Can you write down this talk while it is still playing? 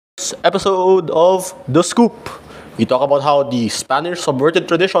this episode of The Scoop, we talk about how the Spanish subverted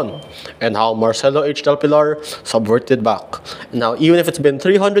tradition and how Marcelo H. Del Pilar subverted back. Now, even if it's been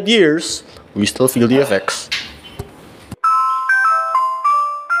 300 years, we still feel the effects.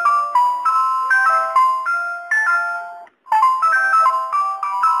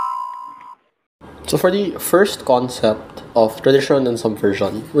 So for the first concept of tradition and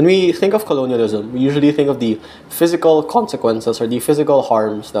subversion, when we think of colonialism, we usually think of the physical consequences or the physical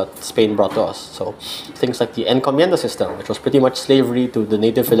harms that Spain brought to us. So things like the encomienda system, which was pretty much slavery to the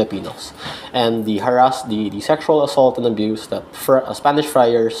native Filipinos, and the sexual assault and abuse that Spanish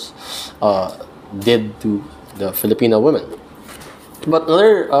friars did to the Filipino women. But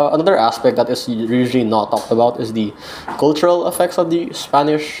another aspect that is usually not talked about is the cultural effects of the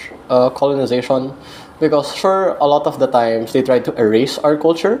Spanish colonization, because sure, a lot of the times they tried to erase our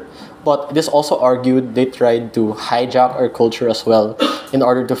culture, but it is also argued they tried to hijack our culture as well in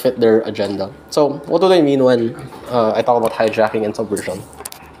order to fit their agenda. So what do they mean when I talk about hijacking and subversion?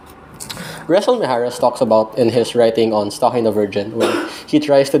 Resil Mojares talks about in his writing on Stalking the Virgin, when he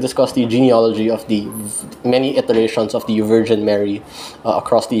tries to discuss the genealogy of the many iterations of the Virgin Mary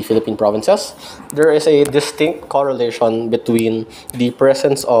across the Philippine provinces. There is a distinct correlation between the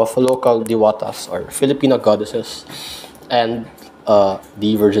presence of local diwatas or Filipino goddesses and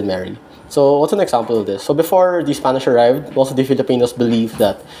the Virgin Mary. So what's an example of this? So before the Spanish arrived, most of the Filipinos believed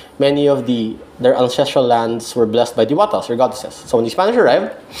that many of their ancestral lands were blessed by diwatas or goddesses. So when the Spanish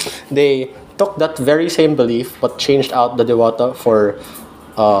arrived, they took that very same belief but changed out the diwata for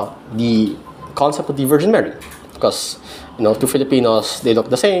the concept of the Virgin Mary. Because to Filipinos, they look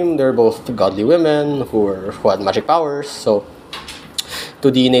the same. They're both godly women who had magic powers. So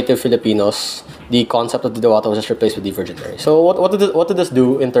to the native Filipinos, the concept of the Diwata was just replaced with the Virgin Mary. So what did this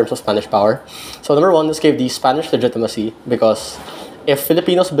do in terms of Spanish power? So number one, this gave the Spanish legitimacy, because if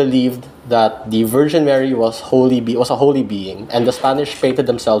Filipinos believed that the Virgin Mary was a holy being, and the Spanish painted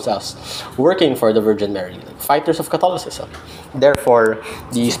themselves as working for the Virgin Mary, like fighters of Catholicism, therefore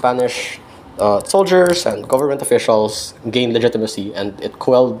the Spanish soldiers and government officials gained legitimacy, and it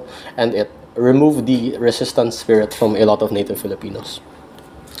quelled and it removed the resistance spirit from a lot of native Filipinos.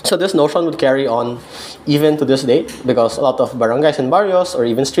 So this notion would carry on even to this day, because a lot of barangays and barrios, or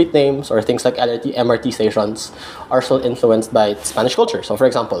even street names, or things like MRT stations, are still influenced by Spanish culture. So for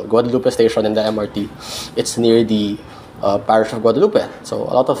example, Guadalupe Station in the MRT, it's near the parish of Guadalupe. So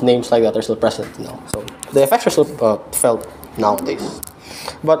a lot of names like that are still present now. So the effects are still felt nowadays.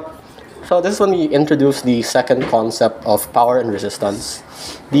 So this is when we introduce the second concept of power and resistance.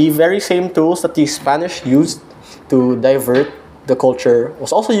 The very same tools that the Spanish used to divert the culture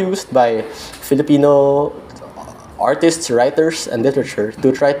was also used by Filipino artists, writers, and literature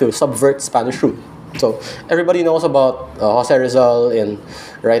to try to subvert Spanish rule. So everybody knows about Jose Rizal in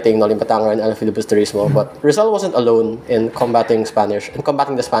writing Nolimpatanga and El Filibusterismo, but Rizal wasn't alone in combating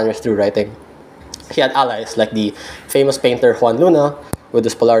the Spanish through writing. He had allies like the famous painter Juan Luna with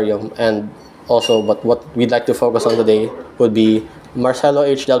his Polarium, and also, but what we'd like to focus on today would be Marcelo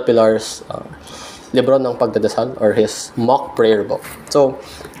H. Del Pilar's Libro ng Pagdadasal, or his mock prayer book. So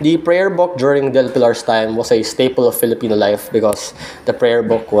the prayer book during Del Pilar's time was a staple of Filipino life, because the prayer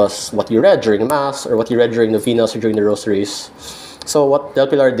book was what you read during Mass, or what you read during novenas or during the rosaries. So what Del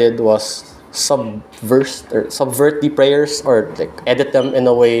Pilar did was subvert the prayers, or like edit them in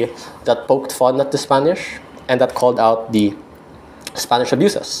a way that poked fun at the Spanish and that called out the Spanish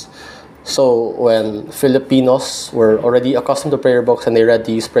abuses. So when Filipinos were already accustomed to prayer books and they read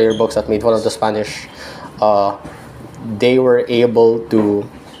these prayer books that made fun of the Spanish, they were able to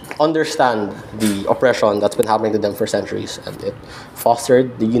understand the oppression that's been happening to them for centuries, and it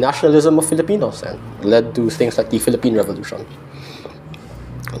fostered the nationalism of Filipinos and led to things like the Philippine Revolution.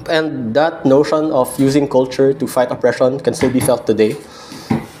 And that notion of using culture to fight oppression can still be felt today.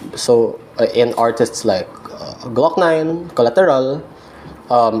 So in artists like Glock 9, Collateral,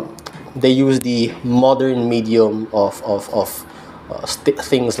 they use the modern medium of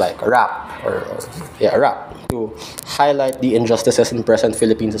things like rap to highlight the injustices in present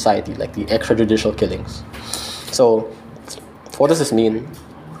Philippine society, like the extrajudicial killings. So what does this mean?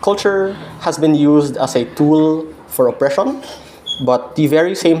 Culture has been used as a tool for oppression, but the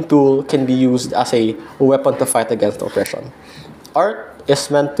very same tool can be used as a weapon to fight against oppression. Art is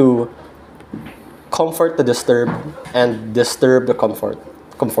meant to comfort the disturbed and disturb the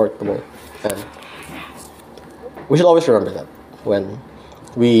comfortable. And we should always remember that when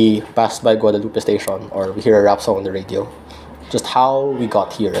we pass by Guadalupe Station or we hear a rap song on the radio, just how we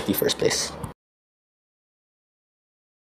got here at the first place.